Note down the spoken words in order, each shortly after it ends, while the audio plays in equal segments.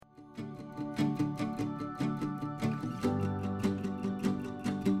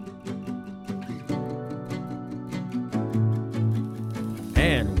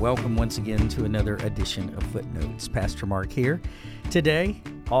welcome once again to another edition of Footnotes. Pastor Mark here. Today,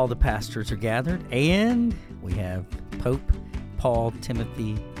 all the pastors are gathered, and we have Pope Paul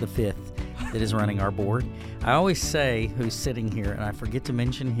Timothy V that is running our board. I always say who's sitting here, and I forget to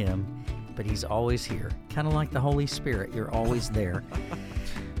mention him, but he's always here. Kind of like the Holy Spirit, you're always there.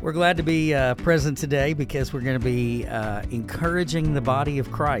 We're glad to be present today because we're going to be encouraging the body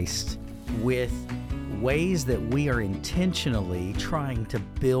of Christ with ways that we are intentionally trying to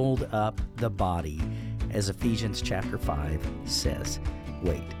build up the body, as Ephesians chapter 5 says.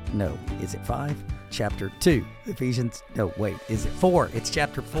 Wait, no, is it 5? Chapter 2. Ephesians, no, wait, is it 4? It's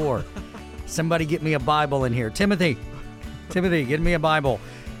chapter 4. Somebody get me a Bible in here. Timothy, get me a Bible.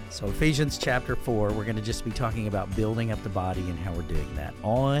 So Ephesians chapter 4, we're going to just be talking about building up the body and how we're doing that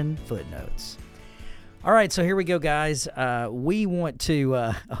on Footnotes. All right, so here we go, guys. We want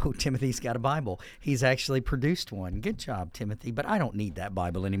to, Timothy's got a Bible. He's actually produced one. Good job, Timothy, but I don't need that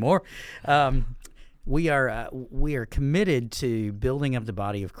Bible anymore. We are committed to building up the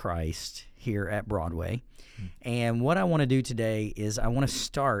body of Christ here at Broadway. And what I want to do today is I want to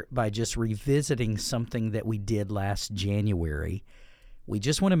start by just revisiting something that we did last January. We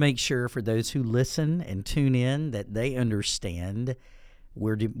just want to make sure for those who listen and tune in that they understand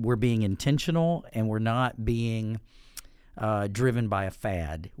we're being intentional and we're not being driven by a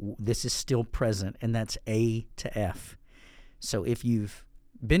fad. This is still present, and that's A to F. So if you've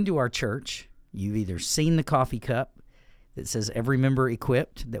been to our church, you've either seen the coffee cup that says every member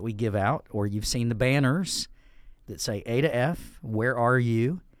equipped that we give out, or you've seen the banners that say A to F, where are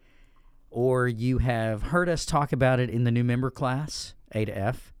you? Or you have heard us talk about it in the new member class, A to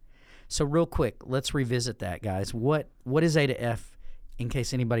F. So real quick, let's revisit that, guys. What is A to F, in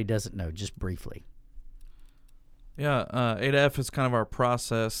case anybody doesn't know, just briefly? Yeah, A to F is kind of our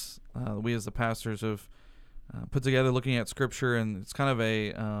process we as the pastors have put together looking at Scripture, and it's kind of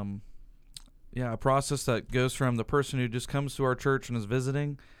a process that goes from the person who just comes to our church and is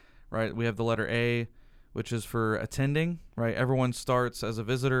visiting, right? We have the letter A, which is for attending, right? Everyone starts as a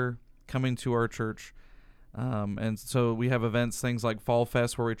visitor coming to our church. And so we have events, things like Fall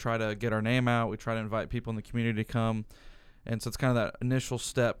Fest, where we try to get our name out. We try to invite people in the community to come. And so it's kind of that initial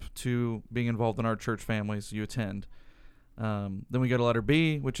step to being involved in our church families. You attend. Then we go to letter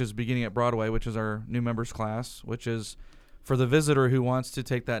B, which is beginning at Broadway, which is our new members class, which is for the visitor who wants to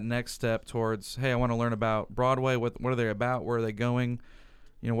take that next step towards, hey, I want to learn about Broadway. What are they about? Where are they going?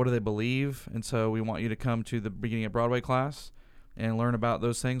 What do they believe? And so we want you to come to the beginning at Broadway class and learn about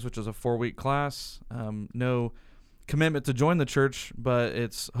those things, which is a 4-week class. No commitment to join the church, but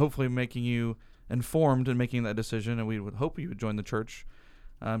it's hopefully making you informed in making that decision, and we would hope you would join the church.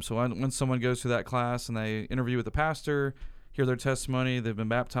 So when someone goes through that class and they interview with the pastor, hear their testimony, they've been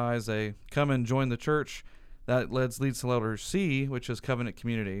baptized, they come and join the church, that leads to letter C, which is covenant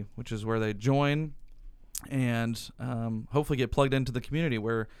community, which is where they join and hopefully get plugged into the community,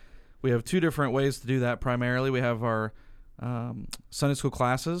 where we have 2 different ways to do that. Primarily, we have our Sunday school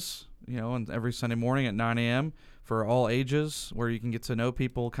classes, and every Sunday morning at 9 a.m. for all ages, where you can get to know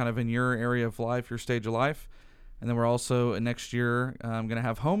people kind of in your area of life, your stage of life. And then we're also, next year, going to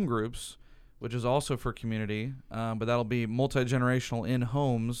have home groups, which is also for community, but that'll be multi-generational in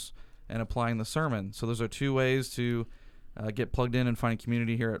homes and applying the sermon. So those are 2 ways to get plugged in and find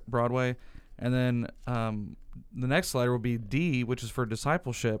community here at Broadway. And then the next letter will be D, which is for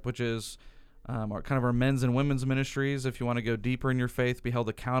discipleship, which is our men's and women's ministries. If you want to go deeper in your faith, be held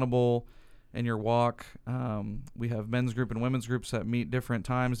accountable in your walk. We have men's group and women's groups that meet different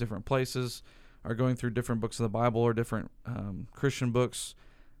times, different places, are going through different books of the Bible or different Christian books,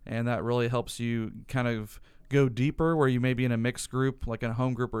 and that really helps you kind of go deeper, where you may be in a mixed group, like in a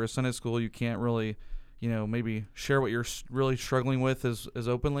home group or a Sunday school. You can't really, maybe share what you're really struggling with as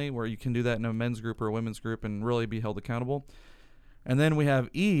openly, where you can do that in a men's group or a women's group and really be held accountable. And then we have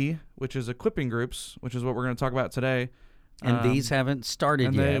E, which is equipping groups, which is what we're going to talk about today. And these haven't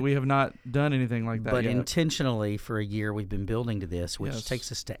started yet. We have not done anything like that yet. But yet. Intentionally, for a year, we've been building to this, which Yes.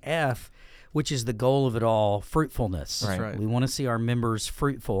 takes us to F, which is the goal of it all, fruitfulness. That's right. We want to see our members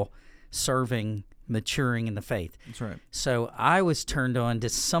fruitful, serving, maturing in the faith. That's right. So I was turned on to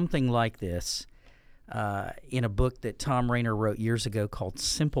something like this in a book that Tom Rainer wrote years ago called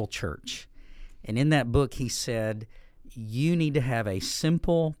Simple Church. And in that book, he said, you need to have a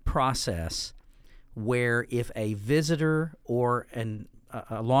simple process where if a visitor or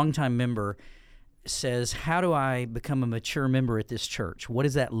a longtime member says, how do I become a mature member at this church? What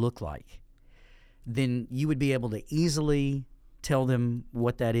does that look like? Then you would be able to easily tell them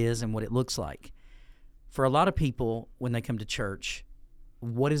what that is and what it looks like. For a lot of people, when they come to church,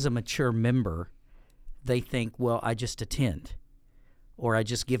 what is a mature member? They think, well, I just attend. or I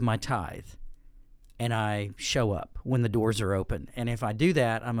just give my tithe and I show up when the doors are open. And if I do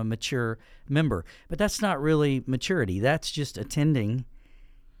that, I'm a mature member. But that's not really maturity. That's just attending.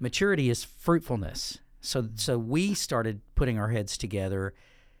 Maturity is fruitfulness. So we started putting our heads together.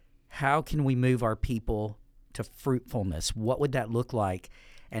 How can we move our people to fruitfulness? What would that look like?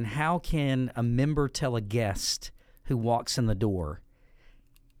 And how can a member tell a guest who walks in the door,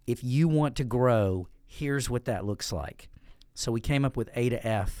 if you want to grow, here's what that looks like? So we came up with A to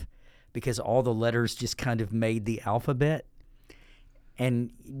F because all the letters just kind of made the alphabet.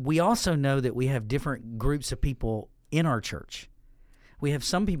 And we also know that we have different groups of people in our church. We have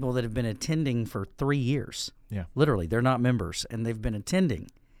some people that have been attending for 3 years. Yeah. Literally, they're not members, and they've been attending.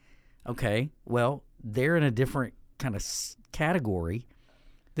 Okay, well, they're in a different kind of category.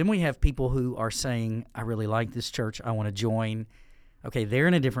 Then we have people who are saying, I really like this church, I want to join. Okay, they're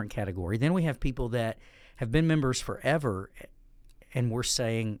in a different category. Then we have people that have been members forever, and we're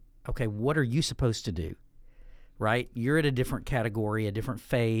saying, okay, what are you supposed to do? Right? You're at a different category, a different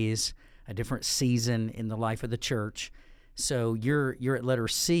phase, a different season in the life of the church. So you're at letter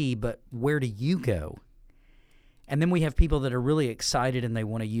C, but where do you go? And then we have people that are really excited and they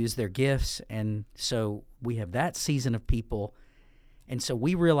want to use their gifts. And so we have that season of people. And so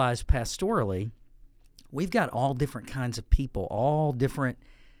we realize pastorally, we've got all different kinds of people, all different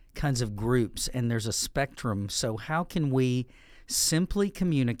kinds of groups, and there's a spectrum. So how can we simply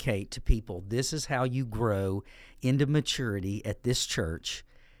communicate to people, this is how you grow into maturity at this church,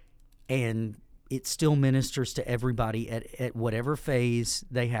 and it still ministers to everybody at whatever phase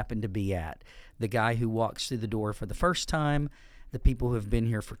they happen to be at. The guy who walks through the door for the first time, the people who have been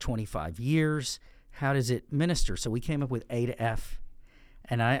here for 25 years, how does it minister? So we came up with A to F,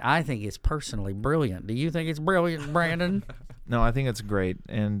 and I think it's personally brilliant. Do you think it's brilliant, Brandon? No, I think it's great,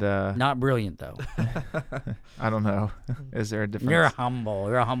 and Not brilliant, though. I don't know. Is there a difference? You're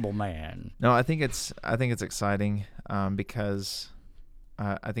a humble man. No, I think it's exciting because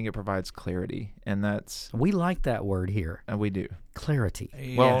I think it provides clarity, and that's We like that word here, we do. clarity.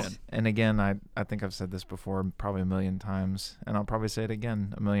 Well, Yes. and again, I think I've said this before probably a million times, and I'll probably say it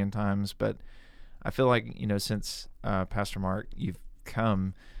again a million times, but I feel like, since Pastor Mark, you've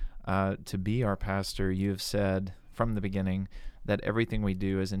come to be our pastor, you've said from the beginning that everything we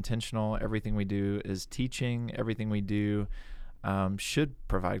do is intentional, everything we do is teaching, everything we do should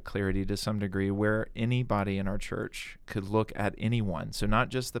provide clarity to some degree where anybody in our church could look at anyone. So not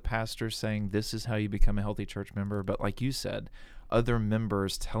just the pastor saying this is how you become a healthy church member, but like you said, other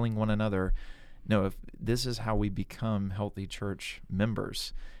members telling one another, no, if this is how we become healthy church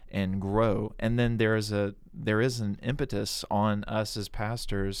members and grow. And then there is an impetus on us as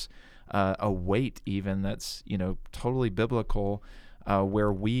pastors, a weight even that's totally biblical,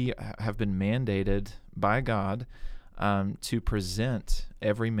 where we have been mandated by God to present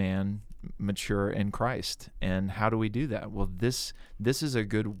every man mature in Christ. And how do we do that? Well, this is a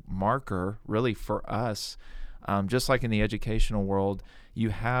good marker really for us. Just like in the educational world,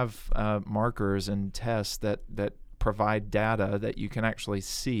 you have markers and tests that provide data that you can actually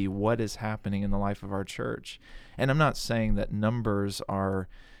see what is happening in the life of our church. And I'm not saying that numbers are,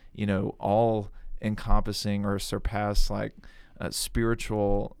 all encompassing or surpass like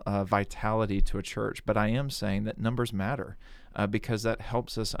spiritual vitality to a church, but I am saying that numbers matter because that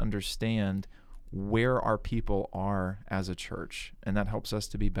helps us understand where our people are as a church, and that helps us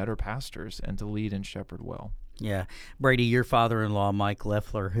to be better pastors and to lead and shepherd well. Yeah. Brady, your father-in-law, Mike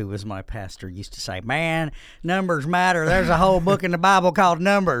Leffler, who was my pastor, used to say, man, numbers matter. There's a whole book in the Bible called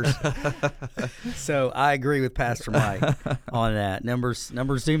Numbers. So I agree with Pastor Mike on that. Numbers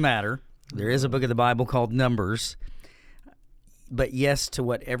do matter. There is a book of the Bible called Numbers. But yes, to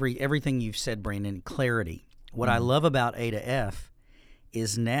what everything you've said, Brandon, clarity. What I love about A to F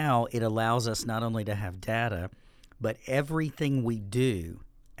is now it allows us not only to have data, but everything we do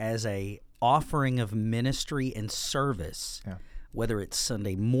as a offering of ministry and service, whether it's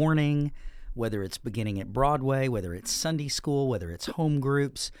Sunday morning, whether it's beginning at Broadway, whether it's Sunday school, whether it's home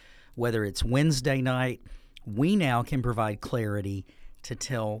groups, whether it's Wednesday night, we now can provide clarity to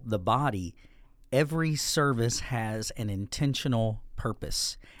tell the body every service has an intentional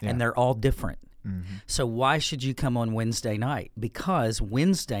purpose, and they're all different. Mm-hmm. So why should you come on Wednesday night? Because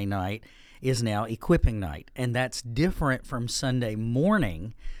Wednesday night is now equipping night, and that's different from Sunday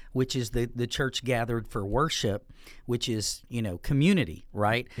morning, which is the church gathered for worship, which is, community,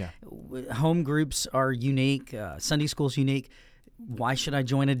 right? Yeah. Home groups are unique. Sunday school's unique. Why should I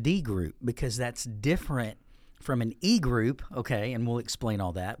join a D group? Because that's different from an E group, okay, and we'll explain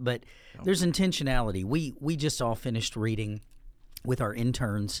all that. But there's intentionality. We just all finished reading with our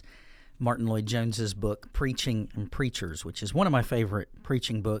interns Martin Lloyd-Jones's book, Preaching and Preachers, which is one of my favorite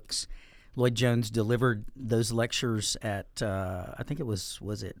preaching books. Lloyd-Jones delivered those lectures at, I think it was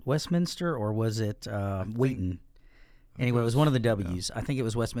it Westminster or was it Wheaton? Anyway, it was one of the W's. Yeah. I think it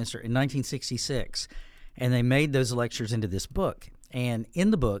was Westminster in 1966. And they made those lectures into this book. And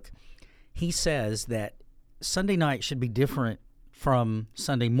in the book, he says that Sunday night should be different from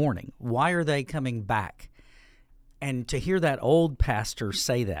Sunday morning. Why are they coming back? And to hear that old pastor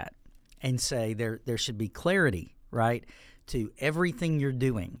say that and say there should be clarity, right, to everything you're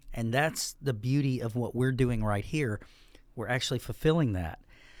doing. And that's the beauty of what we're doing right here. We're actually fulfilling that.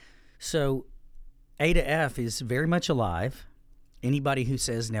 So A to F is very much alive. Anybody who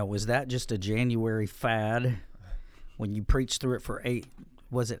says, now, was that just a January fad when you preached through it for 8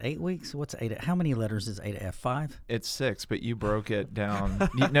 weeks? What's A to, how many letters is A to F? 5? It's 6, but you broke it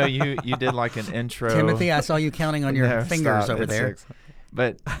down. You did like an intro. Timothy, I saw you counting on your fingers over there. 6.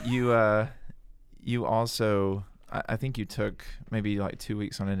 But you also, I think you took maybe like 2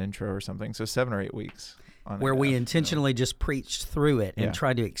 weeks on an intro or something, so 7 or 8 weeks. Where we intentionally just preached through it and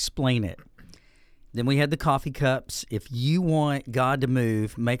tried to explain it. Then we had the coffee cups. If you want God to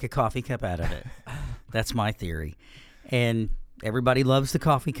move, make a coffee cup out of it. That's my theory. And everybody loves the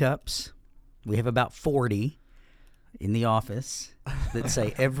coffee cups. We have about 40 in the office that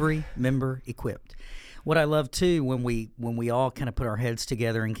say every member equipped. What I love too, when we all kind of put our heads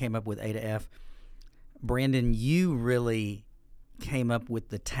together and came up with A to F, Brandon, you really came up with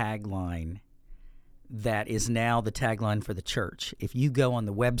the tagline that is now the tagline for the church. If you go on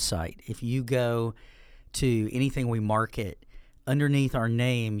the website, if you go to anything we market, underneath our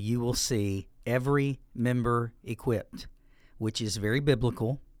name, you will see every member equipped, which is very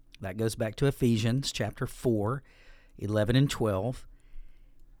biblical. That goes back to Ephesians chapter 4, 11 and 12.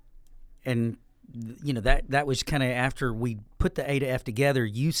 And that was kind of after we put the A to F together,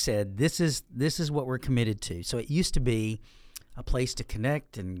 you said this is what we're committed to. So it used to be a place to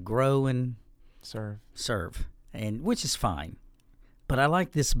connect and grow and serve, and which is fine. But I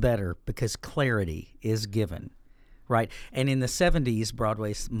like this better because clarity is given, right? And in the 70s,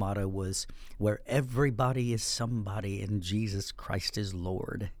 Broadway's motto was, where everybody is somebody and Jesus Christ is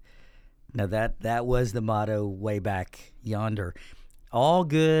Lord. Now that was the motto way back yonder. All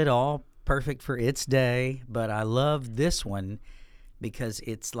good, all perfect for its day, but I love this one because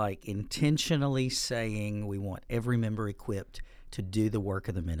it's like intentionally saying we want every member equipped to do the work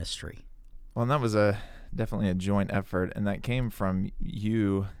of the ministry. Well, and that was definitely a joint effort, and that came from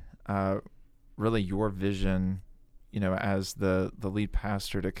you, really your vision, as the lead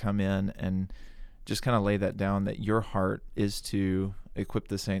pastor, to come in and just kind of lay that down, that your heart is to equip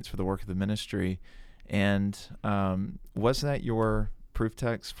the saints for the work of the ministry. And was that your proof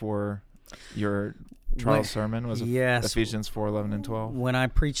text for your trial sermon? Was it Ephesians 4, 11, and 12? When I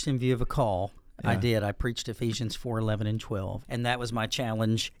preached in view of a call, I did. I preached Ephesians 4, 11, and 12. And that was my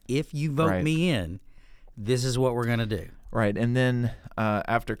challenge. If you vote me in, this is what we're going to do. Right. And then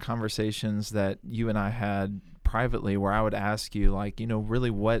after conversations that you and I had privately, where I would ask you, like,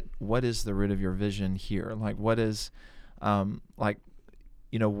 really what is the root of your vision here? Like, what is, what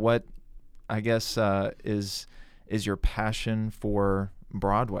I guess is your passion for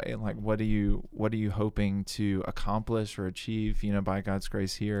Broadway? Like, what are you hoping to accomplish or achieve, by God's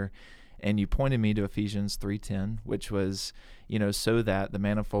grace here? And you pointed me to Ephesians 3:10, which was, so that the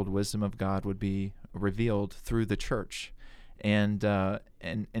manifold wisdom of God would be revealed through the church. And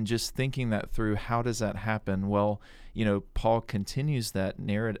just thinking that through, how does that happen? Well, Paul continues that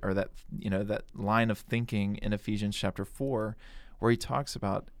narrative, or that line of thinking in Ephesians chapter 4, where he talks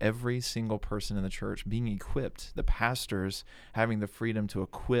about every single person in the church being equipped, the pastors having the freedom to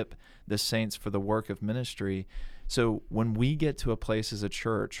equip the saints for the work of ministry. So when we get to a place as a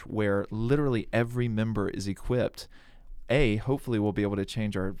church where literally every member is equipped, hopefully we'll be able to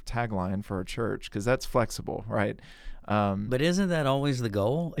change our tagline for our church, because that's flexible, right? But isn't that always the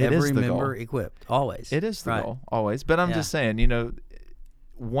goal? Every member equiped, always. It is the goal, always. But I'm just saying,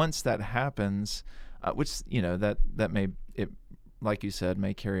 once that happens, which, that may, like you said,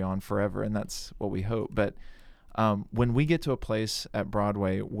 may carry on forever, and that's what we hope. But when we get to a place at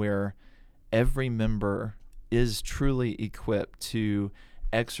Broadway where every member is truly equipped to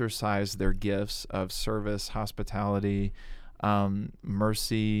exercise their gifts of service, hospitality,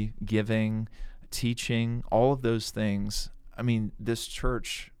 mercy, giving, teaching, all of those things, I mean, this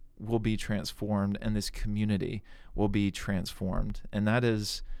church will be transformed and this community will be transformed. And that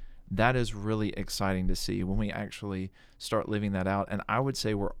is really exciting to see when we actually start living that out. And I would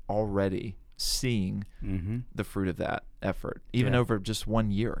say we're already seeing the fruit of that effort, even over just 1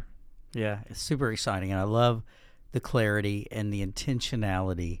 year. Yeah, it's super exciting. And I love the clarity and the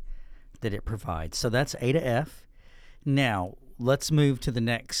intentionality that it provides. So that's A to F. Now, let's move to the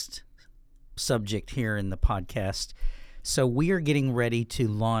next subject here in the podcast. So we are getting ready to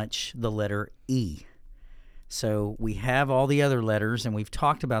launch the letter E. So we have all the other letters, and we've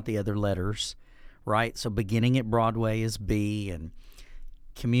talked about the other letters, right? So beginning at Broadway is B, and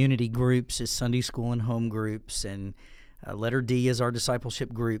community groups is Sunday school and home groups, and letter D is our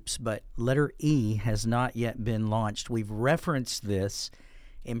discipleship groups, but letter E has not yet been launched. We've referenced this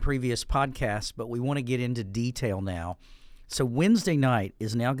in previous podcasts, but we want to get into detail now. So Wednesday night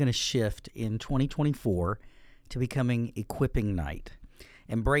is now going to shift in 2024 to becoming equipping night.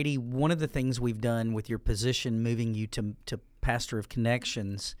 And Brady, one of the things we've done with your position moving you to pastor of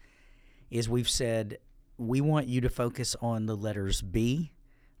connections is we've said we want you to focus on the letters B,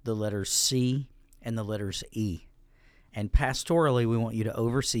 the letters C, and the letters E. And pastorally, we want you to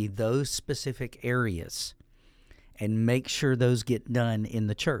oversee those specific areas and make sure those get done in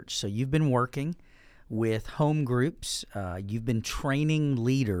the church. So you've been working with home groups. You've been training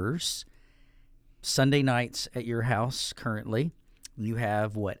leaders Sunday nights at your house currently. You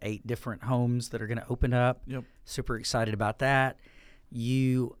have, 8 different homes that are going to open up? Yep. Super excited about that.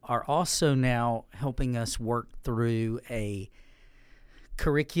 You are also now helping us work through a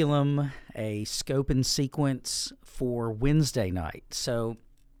curriculum, a scope and sequence for Wednesday night. So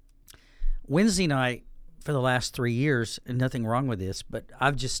Wednesday night for the last 3 years, and nothing wrong with this, but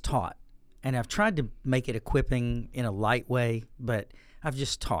I've just taught. And I've tried to make it equipping in a light way, but I've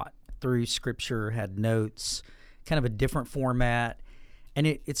just taught through Scripture, had notes, kind of a different format, and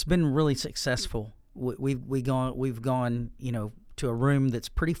it's been really successful. We've gone to a room that's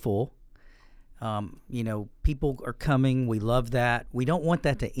pretty full. People are coming. We love that. We don't want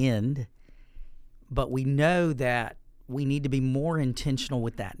that to end, but we know that we need to be more intentional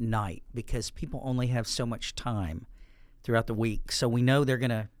with that night because people only have so much time throughout the week. So we know they're going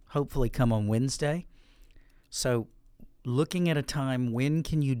to hopefully come on Wednesday. So looking at a time, when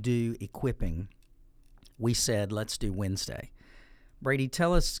can you do equipping? We said, let's do Wednesday. Brady,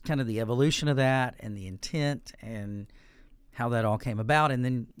 tell us kind of the evolution of that and the intent and how that all came about and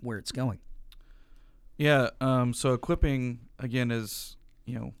then where it's going. Yeah, so equipping, again, is,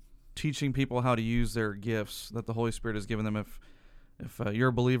 teaching people how to use their gifts that the Holy Spirit has given them. If you're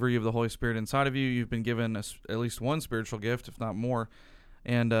a believer, you have the Holy Spirit inside of you. You've been given at least one spiritual gift, if not more.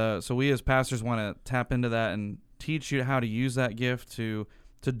 And so we as pastors want to tap into that and teach you how to use that gift to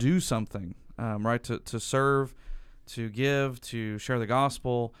do something, right? To serve, to give, to share the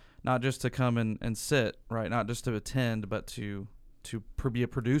gospel, not just to come and sit, right? Not just to attend, but to be a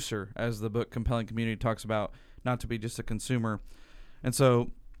producer, as the book Compelling Community talks about, not to be just a consumer. And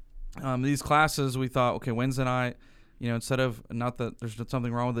so these classes, we thought, okay, Wednesday night, instead of, not that there's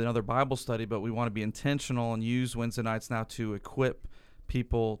something wrong with another Bible study, but we want to be intentional and use Wednesday nights now to equip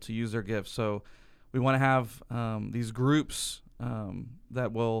people to use their gifts. So we want to have these groups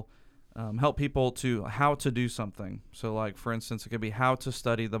that will help people to how to do something. So like, for instance, it could be how to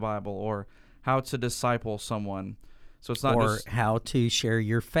study the Bible or how to disciple someone. So it's not just how to share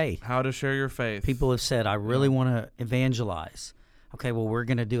your faith. How to share your faith. People have said, I really want to evangelize. Okay, well, we're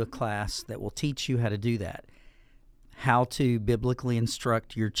going to do a class that will teach you how to do that. How to biblically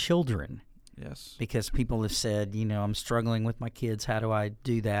instruct your children. Yes. Because people have said, I'm struggling with my kids. How do I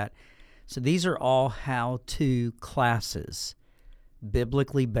do that? So these are all how-to classes,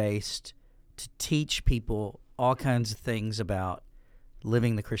 biblically based, to teach people all kinds of things about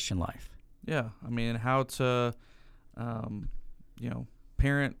living the Christian life. Yeah, how to,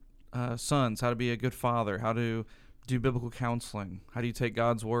 parent sons, how to be a good father, how to do biblical counseling, how do you take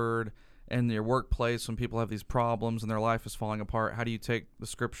God's word in your workplace when people have these problems and their life is falling apart, how do you take the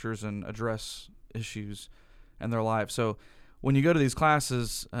Scriptures and address issues in their life. So when you go to these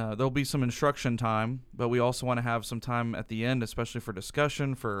classes, there'll be some instruction time, but we also want to have some time at the end, especially for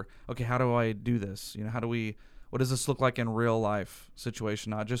discussion, for, okay, how do I do this? What does this look like in real life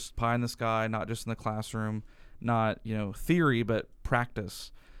situation? Not just pie in the sky, not just in the classroom, not, theory, but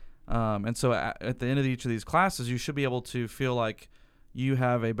practice. And so at the end of each of these classes, you should be able to feel like you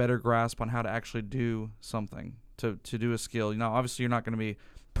have a better grasp on how to actually do something, to do a skill. Obviously you're not going to be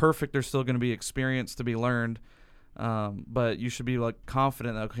perfect. There's still going to be experience to be learned. But you should be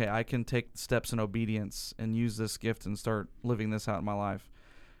confident that, okay, I can take steps in obedience and use this gift and start living this out in my life.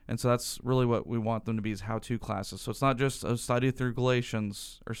 And so that's really what we want them to be, is how-to classes. So it's not just a study through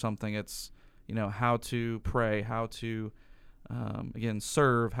Galatians or something. It's, how to pray, how to, again,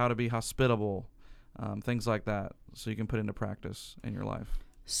 serve, how to be hospitable, things like that, so you can put into practice in your life.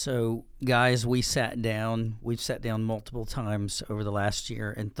 So, guys, we've sat down multiple times over the last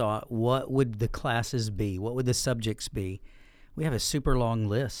year and thought, what would the classes be? What would the subjects be? We have a super long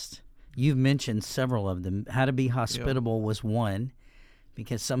list. You've mentioned several of them. How to be hospitable was one,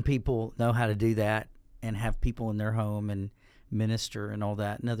 because some people know how to do that and have people in their home and minister and all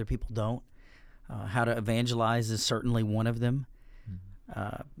that, and other people don't. How to evangelize is certainly one of them.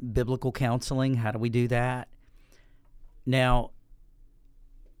 Biblical counseling, how do we do that? Now,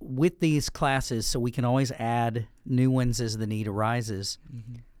 with these classes, so we can always add new ones as the need arises,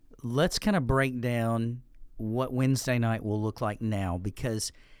 let's kind of break down what Wednesday night will look like now,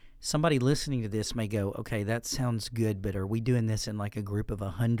 because somebody listening to this may go, okay, that sounds good, but are we doing this in like a group of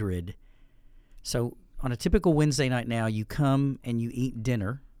 100? So on a typical Wednesday night now, you come and you eat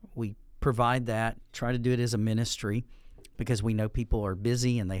dinner. We provide that, try to do it as a ministry, because we know people are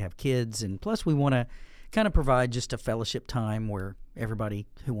busy and they have kids, and plus we want to kind of provide just a fellowship time where everybody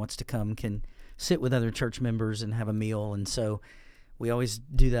who wants to come can sit with other church members and have a meal. And so we always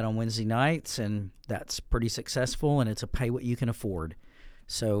do that on Wednesday nights, and that's pretty successful, and it's a pay what you can afford.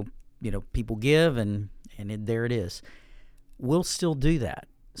 So, people give, and there it is. We'll still do that.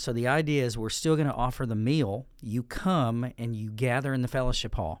 So the idea is we're still going to offer the meal. You come and you gather in the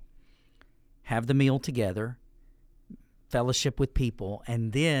fellowship hall, have the meal together, fellowship with people,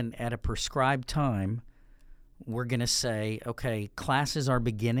 and then at a prescribed time, we're going to say, okay, classes are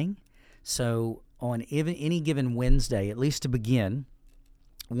beginning. So on any given Wednesday, at least to begin,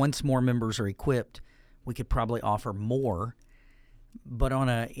 once more members are equipped, we could probably offer more. But on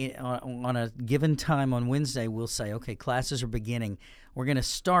a given time on Wednesday, we'll say, okay, classes are beginning. We're going to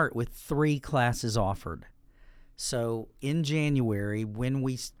start with 3 classes offered. So in January, when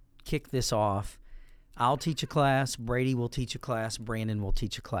we kick this off, I'll teach a class, Brady will teach a class, Brandon will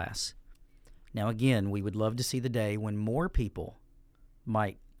teach a class. Now, again, we would love to see the day when more people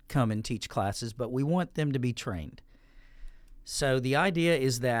might come and teach classes, but we want them to be trained. So the idea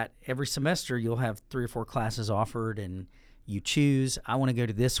is that every semester you'll have 3 or 4 classes offered, and you choose, I want to go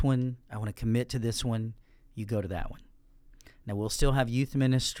to this one, I want to commit to this one, you go to that one. Now, we'll still have youth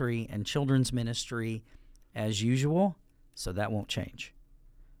ministry and children's ministry as usual, so that won't change.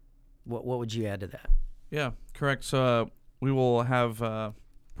 What would you add to that? Yeah, correct. So we will have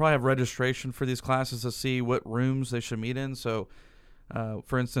probably have registration for these classes to see what rooms they should meet in. So,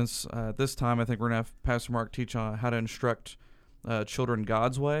 for instance, this time I think we're going to have Pastor Mark teach on how to instruct children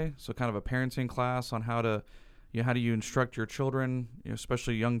God's way. So kind of a parenting class on how to, how do you instruct your children,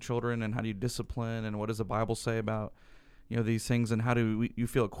 especially young children, and how do you discipline, and what does the Bible say about these things, and how do you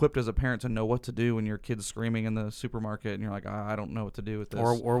feel equipped as a parent to know what to do when your kid's screaming in the supermarket and you're like, I don't know what to do with this.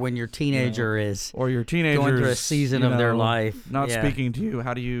 Or when your teenager is or your teenager going through a season of their life. Not speaking to you.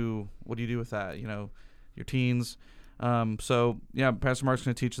 What do you do with that? Your teens. So Pastor Mark's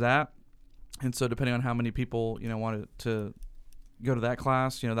going to teach that. And so depending on how many people, want to go to that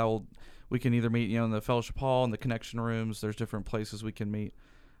class, we can either meet, in the fellowship hall, in the connection rooms. There's different places we can meet.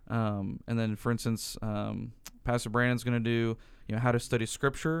 And then, for instance, Pastor Brandon's going to do, how to study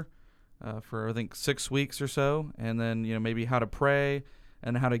Scripture for, I think, 6 weeks or so. And then, maybe how to pray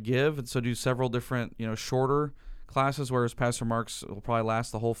and how to give. And so do several different, shorter classes, whereas Pastor Mark's will probably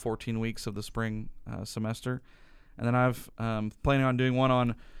last the whole 14 weeks of the spring semester. And then I've planning on doing one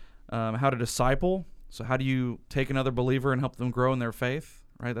on how to disciple. So how do you take another believer and help them grow in their faith,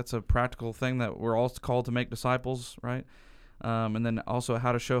 right? That's a practical thing that we're all called to make disciples, right? And then also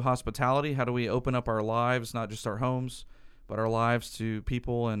how to show hospitality. How do we open up our lives, not just our homes, but our lives to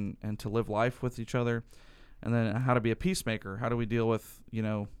people and to live life with each other. And then how to be a peacemaker. How do we deal with,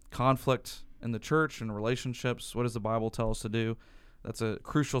 conflict in the church and relationships? What does the Bible tell us to do? That's a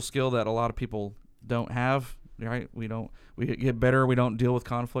crucial skill that a lot of people don't have, right? We get better. We don't deal with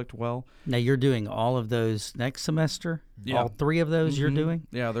conflict well. Now you're doing all of those next semester? Yeah. All 3 of those you're doing?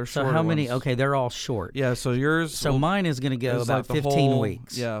 Yeah, they're short. So how many? Ones. Okay, they're all short. Yeah, so yours. So mine is going to go about 15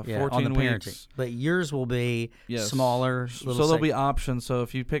 weeks. Yeah, 14 on the parenting. weeks. But yours will be smaller. So there'll be options. So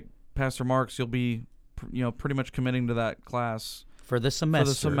if you pick Pastor Mark's, you'll be, pretty much committing to that class for the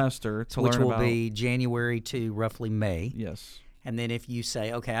semester. To which learn will about, be January to roughly May. Yes. And then if you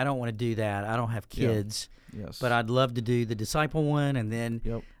say, okay, I don't want to do that, I don't have kids, yes, but I'd love to do the disciple one, and then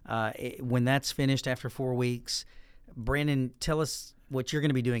when that's finished after 4 weeks, Brandon, tell us what you're going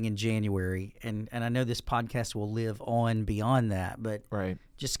to be doing in January, and I know this podcast will live on beyond that, but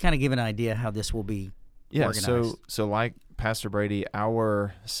just kind of give an idea how this will be organized. So like Pastor Brady,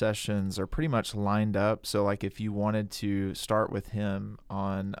 our sessions are pretty much lined up. So like if you wanted to start with him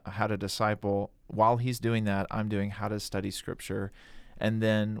on how to disciple, while he's doing that, I'm doing how to study Scripture, and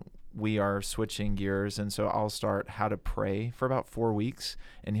then we are switching gears, and so I'll start how to pray for about 4 weeks,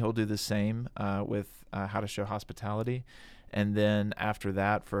 and he'll do the same with how to show hospitality. And then after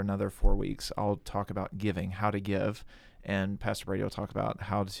that, for another 4 weeks, I'll talk about giving, how to give. And Pastor Brady will talk about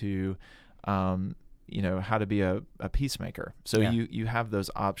how to, how to be a peacemaker. So you have those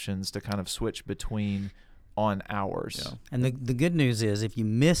options to kind of switch between on hours. Yeah. And the good news is, if you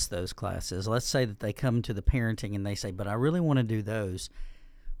miss those classes, let's say that they come to the parenting and they say, but I really want to do those.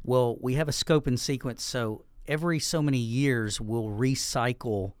 Well, we have a scope and sequence, so every so many years we'll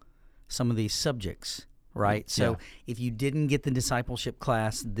recycle some of these subjects, right? So if you didn't get the discipleship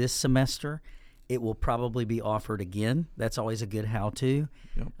class this semester, it will probably be offered again. That's always a good how-to.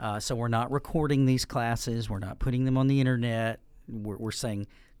 Yep. So we're not recording these classes. We're not putting them on the internet. We're saying,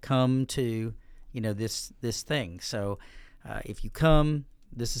 come to this thing. So if you come,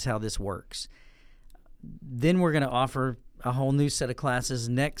 this is how this works. Then we're going to offer a whole new set of classes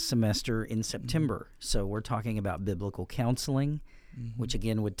next semester in September. So we're talking about biblical counseling, which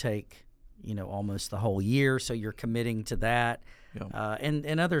again would take almost the whole year. So you're committing to that. Yep.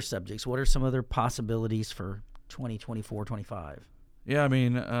 And other subjects. What are some other possibilities for 2024, 25? Yeah, I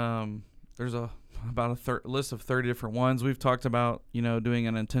mean, there's about a list of 30 different ones. We've talked about, doing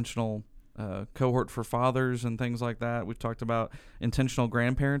an intentional cohort for fathers and things like that. We've talked about intentional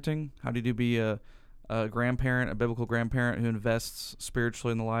grandparenting. How do you be a grandparent, a biblical grandparent who invests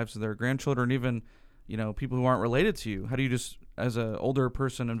spiritually in the lives of their grandchildren, even, people who aren't related to you? How do you just, as an older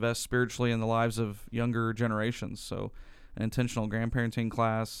person, invest spiritually in the lives of younger generations? So an intentional grandparenting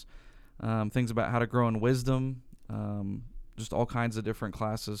class, things about how to grow in wisdom, just all kinds of different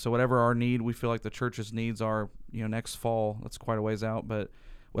classes. So whatever our need, we feel like the church's needs are, next fall, that's quite a ways out, but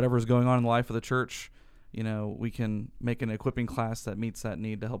whatever's going on in the life of the church, we can make an equipping class that meets that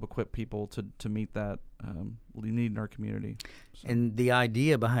need to help equip people to meet that need in our community. So. And the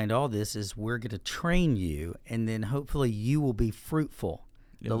idea behind all this is we're going to train you, and then hopefully you will be fruitful,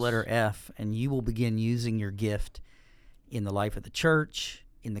 the letter F, and you will begin using your gift in the life of the church,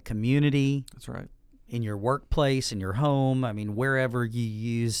 in the community. That's right. In your workplace, in your home, wherever you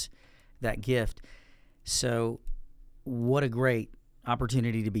use that gift. So what a great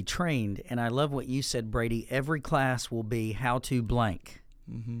opportunity to be trained. And I love what you said, Brady. Every class will be how to blank.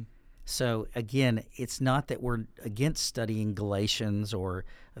 Mm-hmm. So again, it's not that we're against studying Galatians or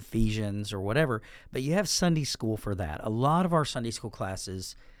Ephesians or whatever, but you have Sunday school for that. A lot of our Sunday school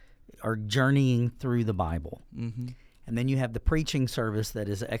classes are journeying through the Bible. Mm-hmm. And then you have the preaching service that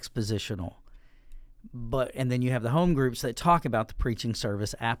is expositional. And then you have the home groups that talk about the preaching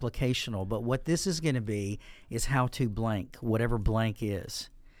service, applicational. But what this is going to be is how to blank, whatever blank is.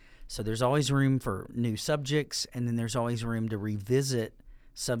 So there's always room for new subjects, and then there's always room to revisit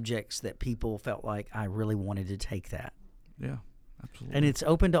subjects that people felt like, I really wanted to take that. Yeah, absolutely. And it's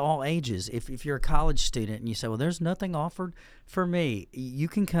open to all ages. If you're a college student and you say, well, there's nothing offered for me, you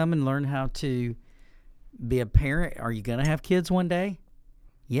can come and learn how to be a parent. Are you going to have kids one day?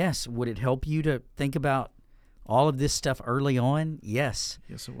 Yes. Would it help you to think about all of this stuff early on? Yes.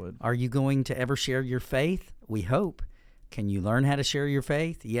 Yes, it would. Are you going to ever share your faith? We hope. Can you learn how to share your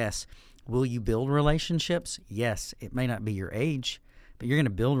faith? Yes. Will you build relationships? Yes. It may not be your age, but you're going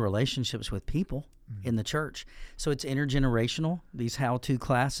to build relationships with people in the church. So it's intergenerational, these how-to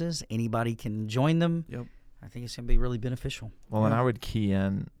classes. Anybody can join them. Yep. I think it's going to be really beneficial. Well, and I would key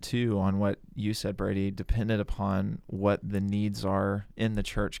in, too, on what you said, Brady, dependent upon what the needs are in the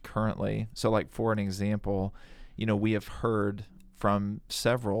church currently. So, like, for an example, we have heard from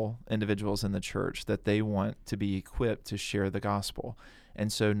several individuals in the church that they want to be equipped to share the gospel.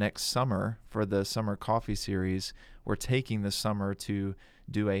 And so next summer, for the summer coffee series, we're taking the summer to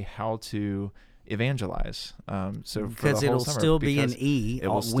do a how-to evangelize. So because it'll still be an E.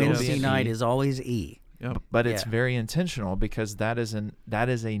 Wednesday night is always E. Yep. But it's very intentional because that is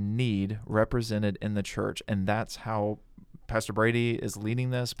a need represented in the church, and that's how Pastor Brady is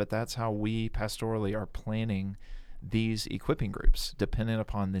leading this, but that's how we pastorally are planning these equipping groups, dependent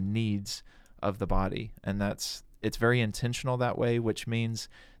upon the needs of the body. And it's very intentional that way, which means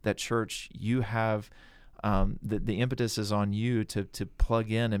that church, you have the impetus is on you to plug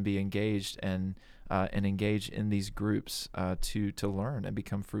in and be engaged and engage in these groups to learn and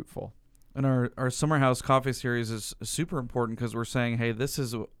become fruitful. And our Summer House Coffee series is super important because we're saying, hey, this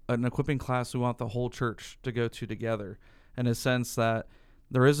is an equipping class we want the whole church to go to together, in a sense that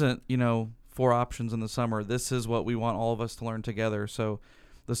there isn't, 4 options in the summer. This is what we want all of us to learn together. So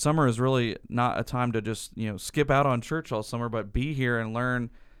the summer is really not a time to just, skip out on church all summer, but be here and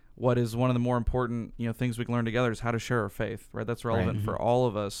learn what is one of the more important, things we can learn together is how to share our faith, right? That's relevant for all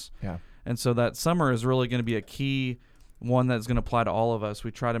of us. Yeah. And so that summer is really going to be a key one that's going to apply to all of us.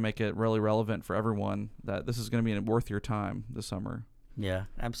 We try to make it really relevant for everyone, that this is going to be worth your time this summer. Yeah,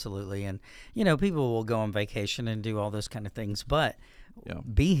 absolutely. And, people will go on vacation and do all those kind of things, but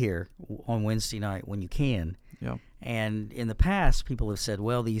be here on Wednesday night when you can. Yeah. And in the past, people have said,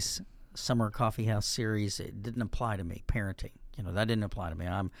 well, these summer coffee house series, it didn't apply to me. Parenting, that didn't apply to me.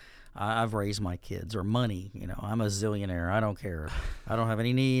 I've raised my kids, or money. I'm a zillionaire. I don't care. I don't have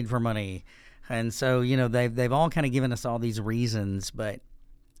any need for money. And so, they've all kind of given us all these reasons, but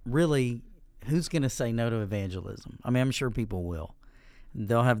really, who's going to say no to evangelism? I mean, I'm sure people will.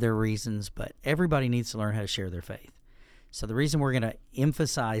 They'll have their reasons, but everybody needs to learn how to share their faith. So the reason we're going to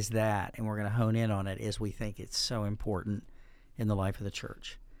emphasize that and we're going to hone in on it is we think it's so important in the life of the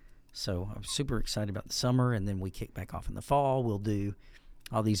church. So I'm super excited about the summer, and then we kick back off in the fall. We'll do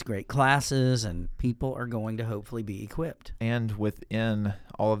all these great classes, and people are going to hopefully be equipped. And within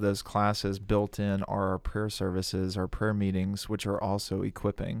all of those classes, built in are our prayer services, our prayer meetings, which are also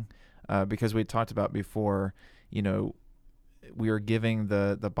equipping. Because we talked about before, we are giving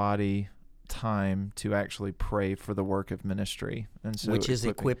the body time to actually pray for the work of ministry, and so which is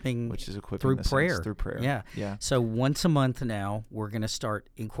equipping through prayer. Through prayer. Yeah. So once a month now, we're going to start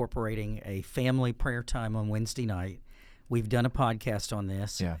incorporating a family prayer time on Wednesday night. We've done a podcast on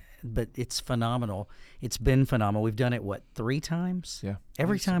this, but it's phenomenal. It's been phenomenal. We've done it, 3 times? Yeah.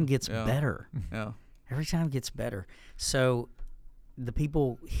 Every time gets better. Yeah. Every time gets better. So the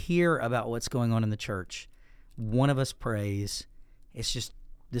people hear about what's going on in the church. One of us prays. It's just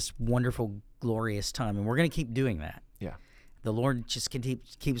this wonderful, glorious time, and we're going to keep doing that. Yeah. The Lord just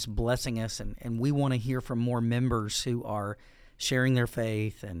keeps blessing us, and we want to hear from more members who are sharing their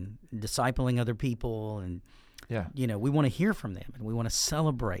faith and discipling other people, and we want to hear from them, and we want to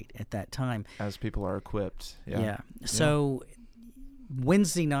celebrate at that time as people are equipped. So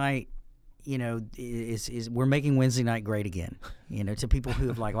Wednesday night, is we're making Wednesday night great again. To people who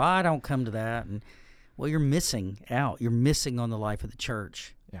have well, I don't come to that, and well, you're missing out. You're missing on the life of the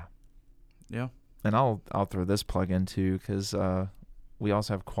church. Yeah. And I'll throw this plug in too, because we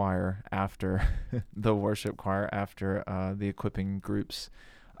also have choir after the worship choir after the equipping groups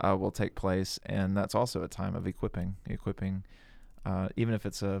will take place, and that's also a time of equipping. Even if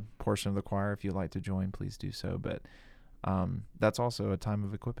it's a portion of the choir, if you'd like to join, please do so. But that's also a time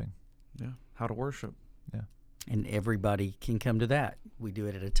of equipping. Yeah. How to worship. Yeah. And everybody can come to that. We do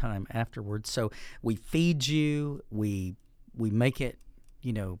it at a time afterwards. So we feed you. We make it,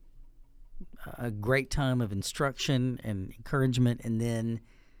 a great time of instruction and encouragement, and then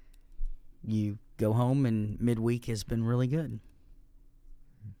you go home, and midweek has been really good.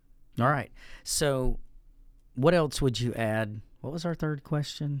 All right. So what else would you add? What was our third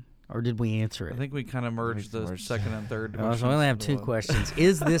question? Or did we answer it? I think we kind of merged the second and third So questions. we only have 2 questions.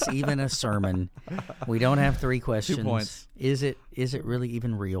 Is this even a sermon? We don't have 3 questions. 2 points. Is it really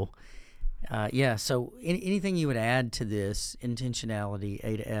even real? So anything you would add to this intentionality,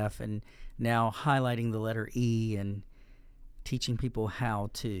 A to F, and now highlighting the letter E and teaching people how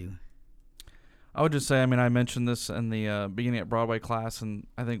to? I would just say, I mentioned this in the beginning at Broadway class, and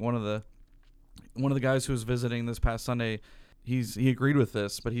I think one of the guys who was visiting this past Sunday, he agreed with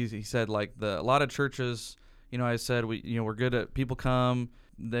this, but he said a lot of churches, I said we're good at people come,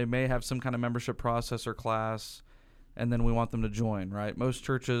 they may have some kind of membership process or class, and then we want them to join, right? Most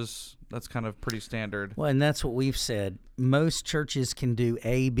churches, that's kind of pretty standard. Well, and that's what we've said. Most churches can do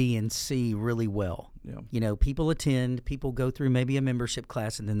A, B, and C really well. Yeah. People attend, people go through maybe a membership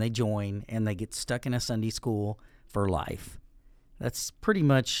class, and then they join, and they get stuck in a Sunday school for life. That's pretty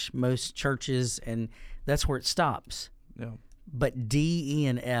much most churches, and that's where it stops. Yeah. But D, E,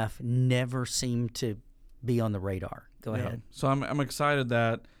 and F never seem to be on the radar. Go ahead. So I'm excited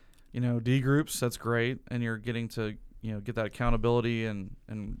that, D groups, that's great, and you're getting to, get that accountability and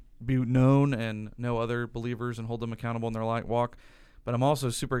be known and know other believers and hold them accountable in their life walk. But I'm also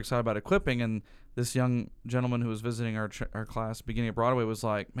super excited about equipping, and this young gentleman who was visiting our class beginning at Broadway was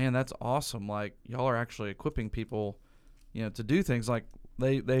like, man, that's awesome. Y'all are actually equipping people, to do things.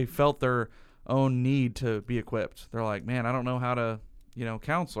 They felt their own need to be equipped. They're like, man, I don't know how to,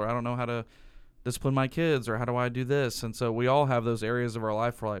 counsel, or I don't know how to discipline my kids, or how do I do this? And so we all have those areas of our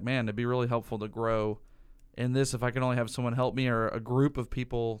life where man, it'd be really helpful to grow in this if I can only have someone help me, or a group of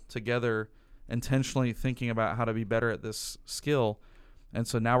people together intentionally thinking about how to be better at this skill. And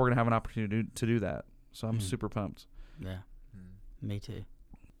so now we're going to have an opportunity to do that. So I'm super pumped. Yeah, me too.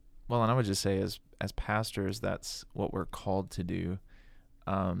 Well, and I would just say as pastors, that's what we're called to do,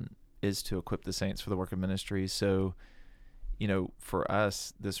 is to equip the saints for the work of ministry. So, for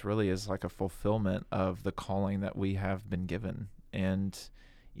us, this really is like a fulfillment of the calling that we have been given. And,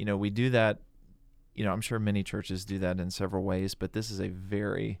 we do that, I'm sure many churches do that in several ways, but this is a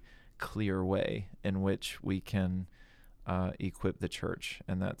very clear way in which we can equip the church,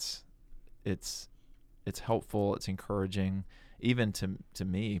 and it's helpful. It's encouraging, even to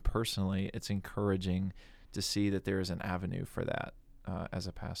me personally. It's encouraging to see that there is an avenue for that as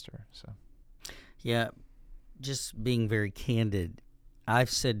a pastor. So, yeah, just being very candid, I've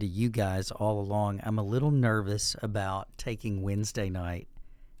said to you guys all along, I'm a little nervous about taking Wednesday night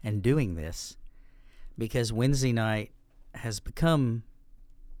and doing this, because Wednesday night has become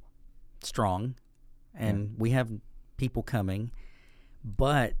strong, and we have people coming,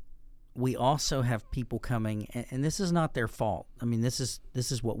 but we also have people coming, and this is not their fault. I mean, this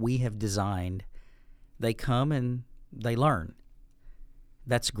is what we have designed. They come and they learn.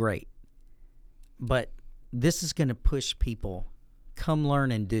 That's great. But this is going to push people, come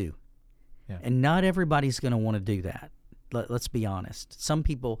learn and do. Yeah. And not everybody's going to want to do that. Let's be honest. Some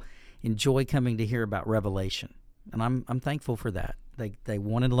people enjoy coming to hear about Revelation, and I'm thankful for that. They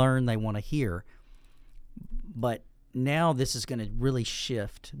want to learn, they want to hear. But now this is going to really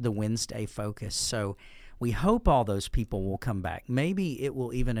shift the Wednesday focus. So we hope all those people will come back. Maybe it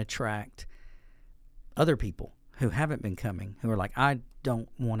will even attract other people who haven't been coming, who are like, I don't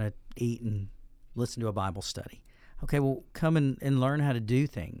want to eat and listen to a Bible study. Okay, well, come and learn how to do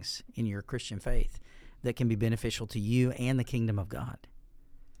things in your Christian faith that can be beneficial to you and the kingdom of God.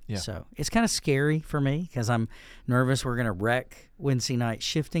 Yeah. So it's kind of scary for me because I'm nervous we're going to wreck Wednesday night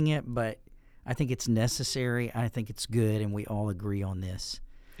shifting it, but I think it's necessary. I think it's good, and we all agree on this.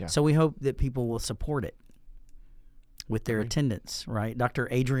 Yeah. So we hope that people will support it with their attendance, right? Dr.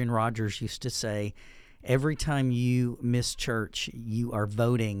 Adrian Rogers used to say, every time you miss church, you are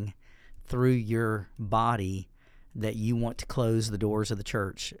voting through your body that you want to close the doors of the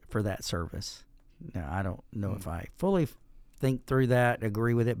church for that service. Now, I don't know if I fully think through that,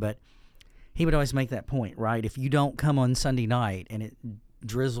 agree with it, but he would always make that point, right? If you don't come on Sunday night and it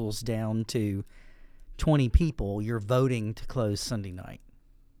drizzles down to 20 people, you're voting to close Sunday night.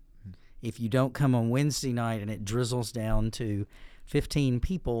 If you don't come on Wednesday night and it drizzles down to 15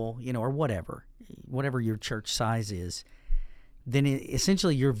 people, or whatever your church size is, then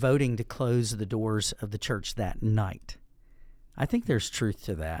essentially you're voting to close the doors of the church that night. I think there's truth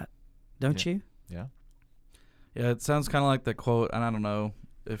to that, don't you? Yeah. Yeah, it sounds kind of like the quote, and I don't know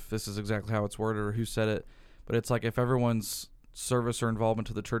if this is exactly how it's worded or who said it, but it's like, if everyone's service or involvement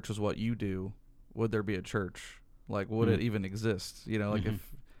to the church is what you do, would there be a church? Like, would it even exist? Like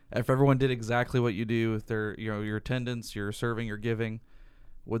if everyone did exactly what you do, if they're, your attendance, your serving, your giving,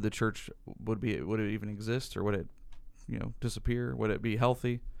 would the church would it even exist, or would it, disappear? Would it be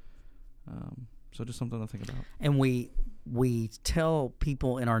healthy? So just something to think about. And we tell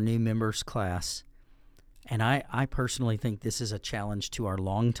people in our new members class, and I personally think this is a challenge to our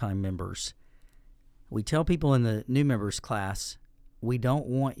longtime members. We tell people in the new members class, we don't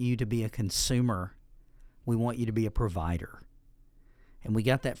want you to be a consumer. We want you to be a provider. And we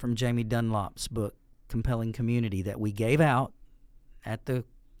got that from Jamie Dunlop's book, Compelling Community, that we gave out at the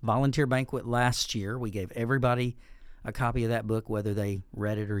volunteer banquet last year. We gave everybody a copy of that book, whether they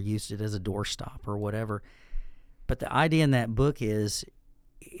read it or used it as a doorstop or whatever. But the idea in that book is,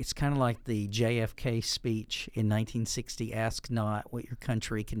 it's kind of like the JFK speech in 1960, ask not what your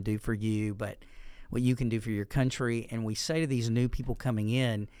country can do for you, but what you can do for your country. And we say to these new people coming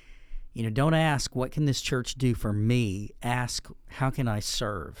in, don't ask, what can this church do for me? Ask, how can I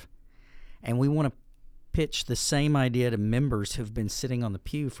serve? And we want to pitch the same idea to members who've been sitting on the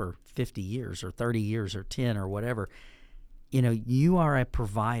pew for 50 years or 30 years or 10 or whatever. You are a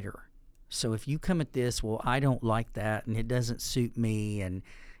provider. So if you come at this, well, I don't like that, and it doesn't suit me, and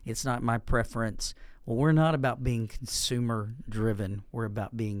it's not my preference. Well, we're not about being consumer-driven. We're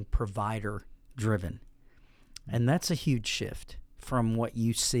about being provider-driven. And that's a huge shift from what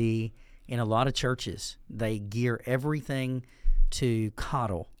you see in a lot of churches. They gear everything to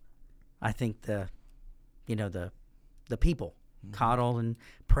coddle, I think, the people. Coddle and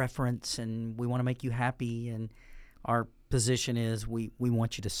preference, and we want to make you happy, and our position is we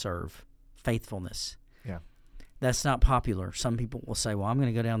want you to serve. Faithfulness. Yeah. That's not popular. Some people will say, well, I'm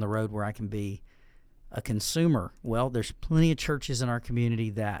going to go down the road where I can be a consumer. Well, there's plenty of churches in our community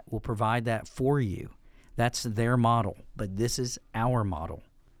that will provide that for you. That's their model, but this is our model,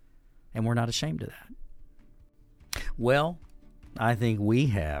 and we're not ashamed of that. Well, I think we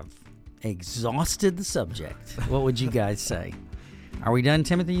have exhausted the subject. What would you guys say? Are we done,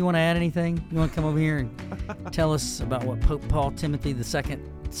 Timothy? You want to add anything? You want to come over here and tell us about what Pope Paul Timothy II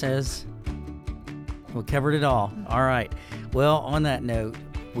says? We covered it all. All right. Well, on that note,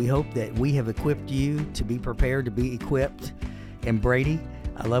 we hope that we have equipped you to be prepared to be equipped. And Brady,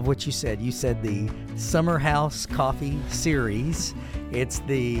 I love what you said. You said the Summer House Coffee series It's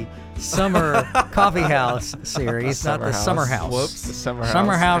the Summer Coffee House series, not the Summer House. Whoops. The Summer House.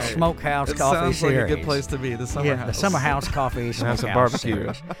 Summer House Hey, Smokehouse It Coffee sounds series. like a good place to be. The Summer House. The Summer House Coffee Have Smokehouse some barbecue.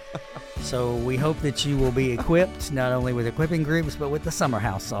 series. So we hope that you will be equipped not only with equipping groups, but with the Summer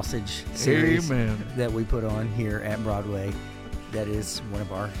House Sausage series Amen. that we put on here at Broadway. That is one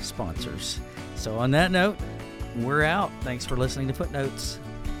of our sponsors. So on that note, we're out. Thanks for listening to Footnotes.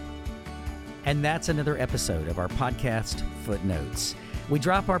 And that's another episode of our podcast, Footnotes. We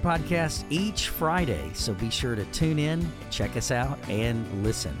drop our podcast each Friday, so be sure to tune in, check us out, and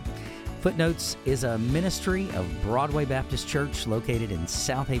listen. Footnotes is a ministry of Broadway Baptist Church located in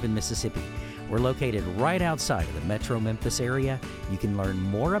South Haven, Mississippi. We're located right outside of the Metro Memphis area. You can learn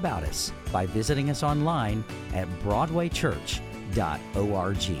more about us by visiting us online at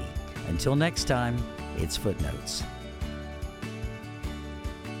broadwaychurch.org. Until next time, it's Footnotes.